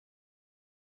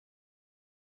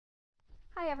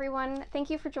Hi everyone, thank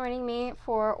you for joining me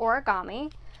for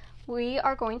origami. We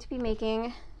are going to be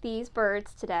making these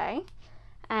birds today,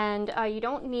 and you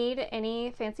don't need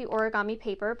any fancy origami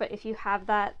paper, but if you have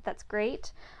that, that's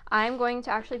great. I'm going to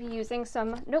actually be using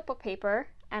some notebook paper,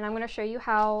 and I'm going to show you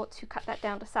how to cut that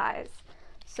down to size.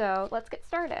 So let's get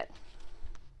started.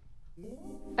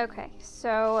 Okay,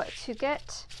 so to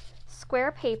get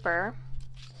square paper,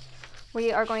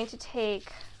 we are going to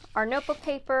take our notebook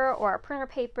paper or our printer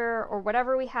paper or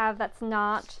whatever we have that's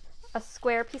not a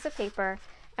square piece of paper,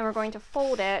 and we're going to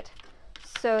fold it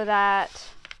so that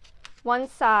one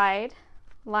side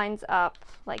lines up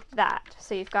like that.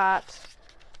 So you've got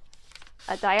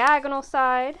a diagonal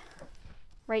side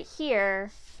right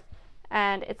here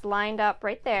and it's lined up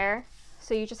right there.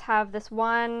 So you just have this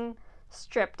one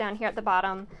strip down here at the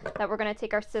bottom that we're going to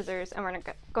take our scissors and we're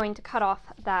going to cut off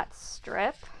that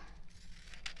strip.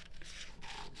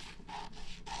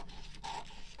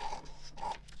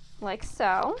 Like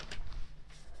so.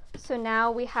 So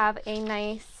now we have a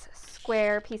nice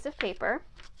square piece of paper,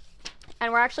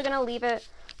 and we're actually going to leave it,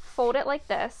 fold it like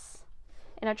this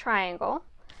in a triangle,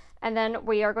 and then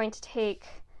we are going to take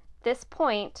this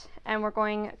point and we're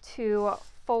going to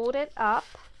fold it up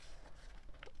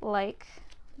like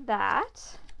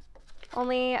that,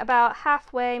 only about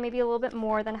halfway, maybe a little bit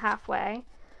more than halfway,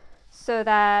 so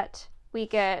that we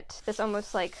get this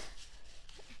almost like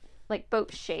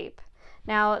boat shape.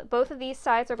 Now, both of these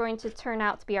sides are going to turn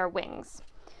out to be our wings.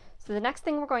 So the next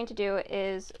thing we're going to do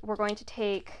is we're going to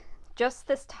take just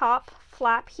this top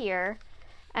flap here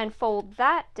and fold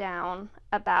that down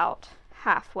about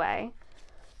halfway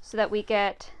so that we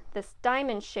get this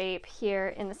diamond shape here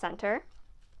in the center.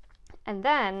 And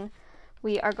then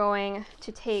we are going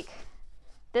to take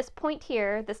this point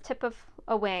here, this tip of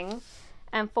a wing,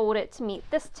 and fold it to meet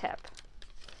this tip.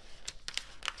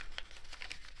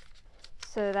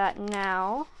 So that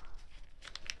now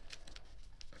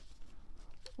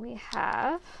we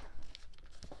have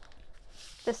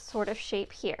this sort of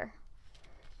shape here.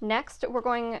 Next, we're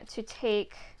going to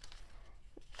take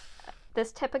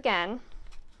this tip again,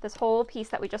 this whole piece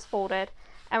that we just folded,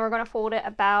 and we're going to fold it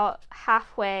about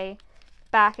halfway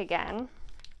back again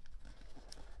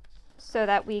so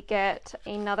that we get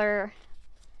another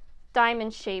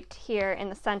diamond shaped here in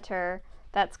the center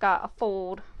that's got a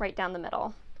fold right down the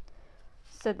middle.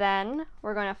 So then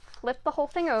we're going to flip the whole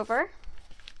thing over,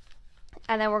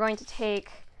 and then we're going to take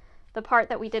the part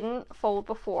that we didn't fold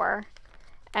before,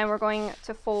 and we're going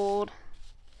to fold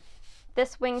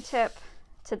this wingtip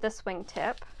to this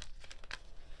wingtip.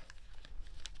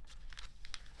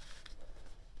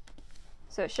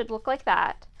 So it should look like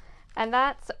that. And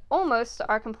that's almost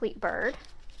our complete bird.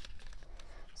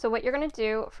 So what you're going to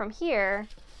do from here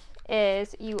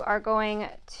is you are going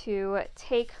to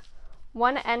take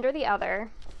one end or the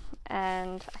other,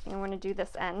 and I think I'm going to do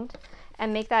this end,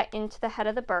 and make that into the head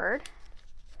of the bird.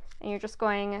 And you're just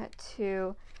going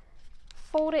to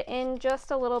fold it in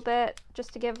just a little bit,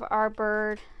 just to give our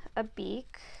bird a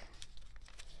beak,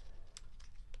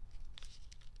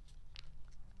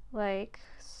 like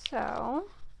so.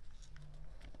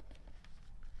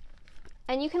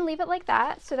 And you can leave it like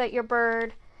that so that your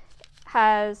bird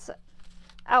has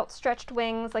outstretched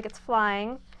wings like it's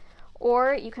flying,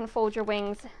 or you can fold your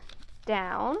wings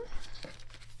down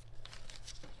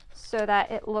so that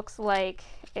it looks like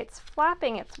it's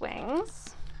flapping its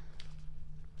wings.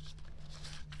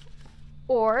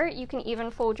 Or you can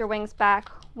even fold your wings back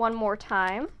one more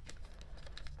time.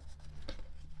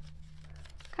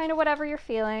 Kind of whatever you're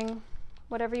feeling,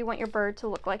 whatever you want your bird to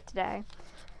look like today.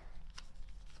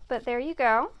 But there you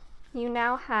go. You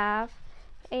now have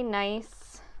a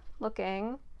nice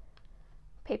looking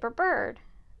paper bird.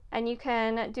 And you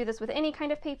can do this with any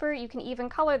kind of paper. You can even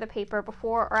color the paper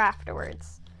before or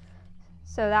afterwards.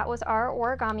 So that was our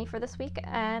origami for this week,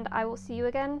 and I will see you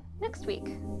again next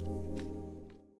week.